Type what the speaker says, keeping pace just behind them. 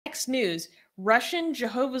Next news, Russian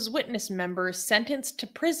Jehovah's Witness members sentenced to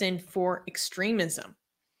prison for extremism.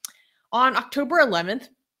 On October 11th,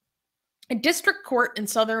 a district court in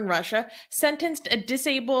southern Russia sentenced a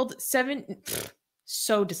disabled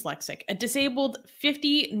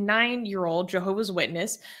 59-year-old Jehovah's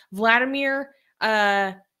Witness, Vladimir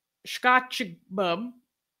Skachidub,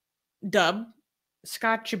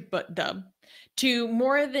 to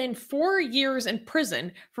more than 4 years in prison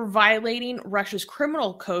for violating Russia's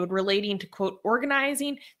criminal code relating to, quote,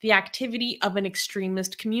 organizing the activity of an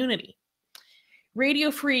extremist community. Radio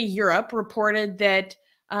Free Europe reported that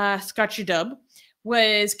Skachidub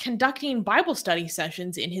was conducting Bible study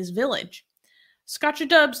sessions in his village.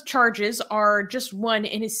 Skachidub's charges are just one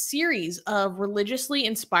in a series of religiously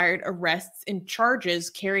inspired arrests and charges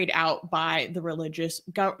carried out by the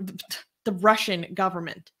Russian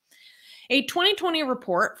government. A 2020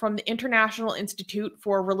 report from the International Institute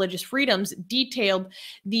for Religious Freedoms detailed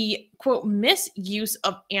the, quote, misuse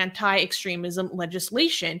of anti-extremism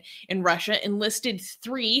legislation in Russia and listed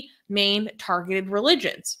 3 main targeted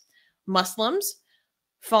religions: Muslims,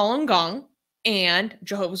 Falun Gong, and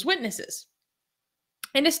Jehovah's Witnesses.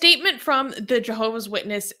 In a statement from the Jehovah's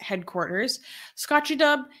Witness headquarters,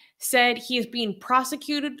 Skachidub said he is being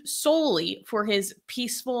prosecuted solely for his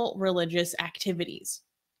peaceful religious activities.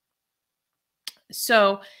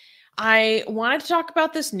 So I wanted to talk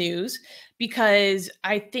about this news because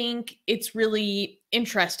I think it's really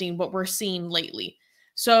interesting what we're seeing lately.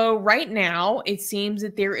 So right now, it seems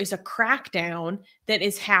that there is a crackdown that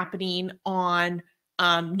is happening on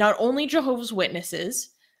not only Jehovah's Witnesses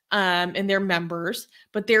and their members,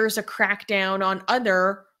 but there is a crackdown on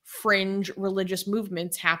other fringe religious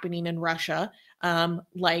movements happening in Russia,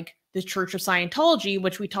 like the Church of Scientology,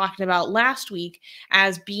 which we talked about last week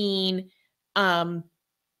as being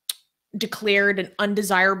declared an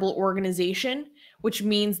undesirable organization, which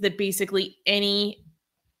means that basically any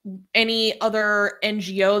other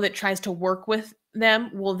NGO that tries to work with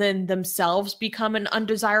them will then themselves become an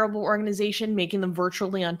undesirable organization, making them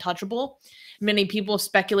virtually untouchable. Many people have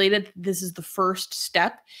speculated this is the first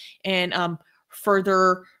step in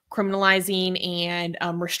further criminalizing and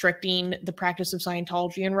restricting the practice of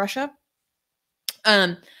Scientology in Russia.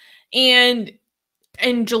 And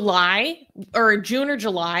in July, or June or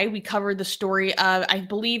July, we covered the story of, I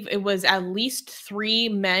believe it was at least 3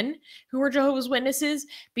 men who were Jehovah's Witnesses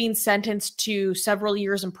being sentenced to several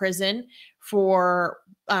years in prison for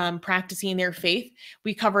practicing their faith.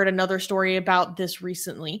 We covered another story about this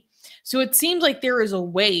recently. So it seems like there is a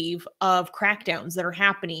wave of crackdowns that are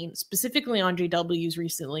happening specifically on JWs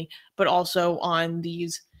recently, but also on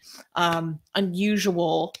these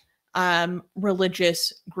unusual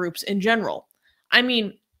religious groups in general. I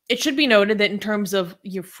mean, it should be noted that in terms of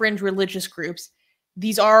your fringe religious groups,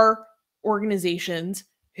 these are organizations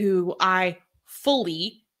who I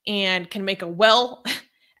fully and can make a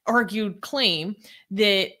well-argued claim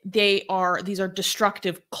that these are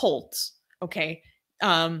destructive cults, okay?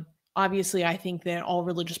 Obviously, I think that all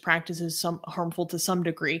religious practice is harmful to some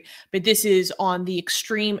degree, but this is on the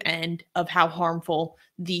extreme end of how harmful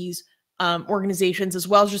these organizations, as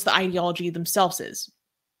well as just the ideology themselves, is.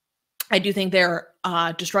 I do think they're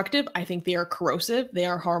destructive. I think they are corrosive. They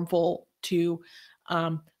are harmful to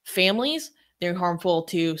families. They're harmful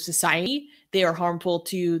to society. They are harmful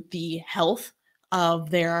to the health of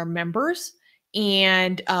their members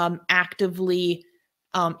and actively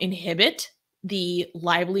inhibit the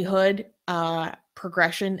livelihood,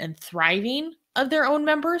 progression, and thriving of their own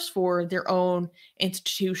members for their own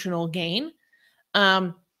institutional gain.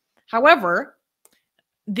 However,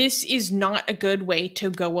 this is not a good way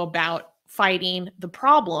to go about fighting the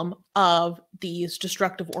problem of these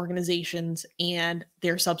destructive organizations and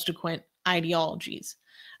their subsequent ideologies.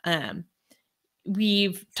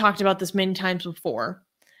 We've talked about this many times before.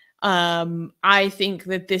 I think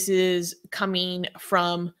that this is coming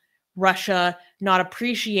from Russia not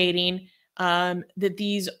appreciating that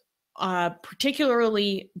these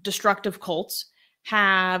particularly destructive cults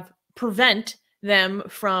prevent them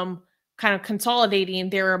from kind of consolidating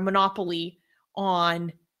their monopoly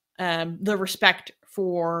on the respect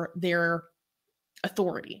for their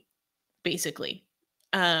authority, basically.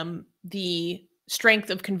 The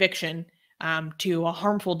strength of conviction to a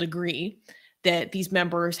harmful degree that these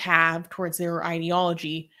members have towards their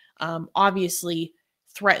ideology obviously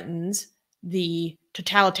threatens the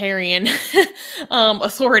totalitarian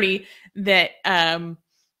authority that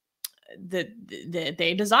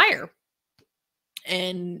they desire.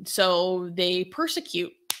 And so they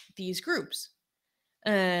persecute these groups.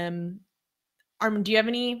 Armin, do you have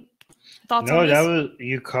any thoughts on this? No,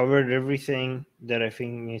 you covered everything that I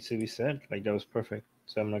think needs to be said. Like, that was perfect.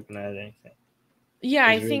 so I'm not going to add anything. Yeah,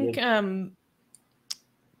 I think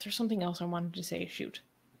there's something else I wanted to say. Shoot.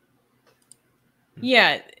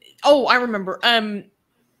 Yeah. Oh, I remember.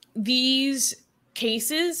 These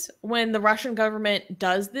cases, when the Russian government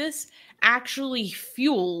does this, actually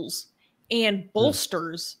fuels and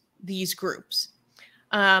bolsters these groups.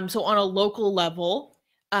 So on a local level,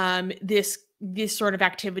 this sort of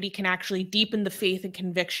activity can actually deepen the faith and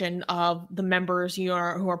conviction of the members who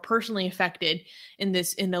are personally affected in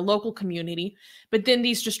the local community. But then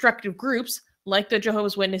these destructive groups, like the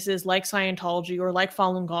Jehovah's Witnesses, like Scientology, or like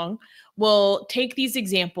Falun Gong, will take these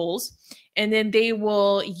examples and then they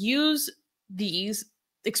will use these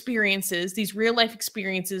experiences, these real life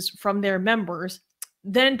experiences from their members,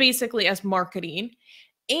 then basically as marketing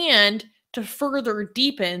and to further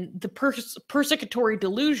deepen the persecutory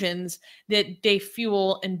delusions that they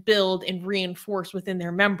fuel and build and reinforce within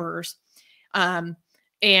their members.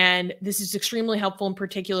 And this is extremely helpful in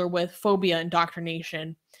particular with phobia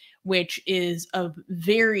indoctrination, which is a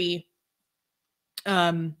very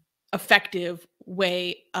effective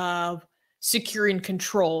way of securing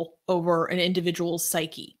control over an individual's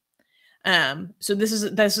psyche. So this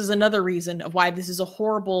is another reason of why this is a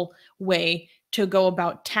horrible way to go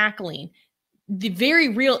about tackling the very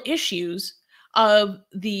real issues of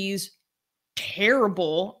these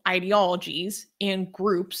terrible ideologies and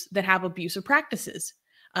groups that have abusive practices,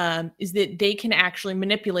 is that they can actually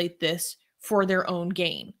manipulate this for their own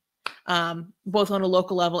gain, both on a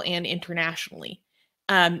local level and internationally.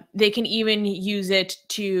 They can even use it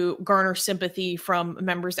to garner sympathy from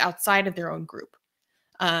members outside of their own group,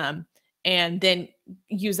 and then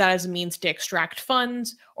use that as a means to extract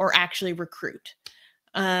funds or actually recruit.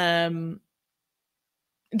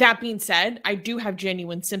 That being said, I do have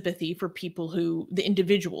genuine sympathy for the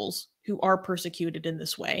individuals who are persecuted in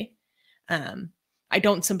this way. I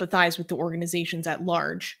don't sympathize with the organizations at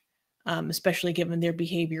large, especially given their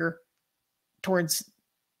behavior towards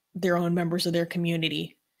their own members of their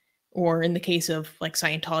community, or in the case of like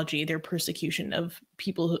Scientology, their persecution of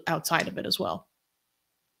people outside of it as well.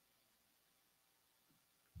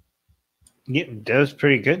 Yeah, that was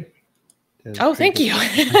pretty good. Thank you.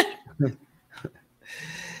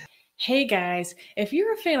 Hey guys, if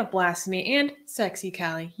you're a fan of Blasphemy and Sexy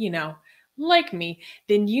Callie, like me,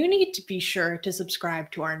 then you need to be sure to subscribe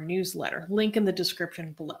to our newsletter, link in the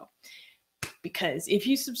description below. Because if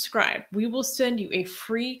you subscribe, we will send you a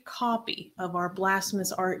free copy of our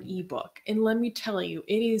Blasphemous Art ebook. And let me tell you,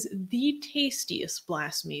 it is the tastiest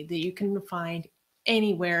blasphemy that you can find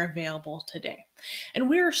anywhere available today. And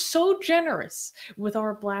we are so generous with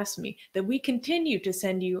our blasphemy that we continue to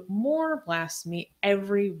send you more blasphemy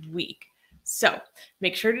every week. So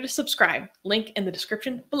make sure to subscribe, link in the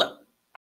description below.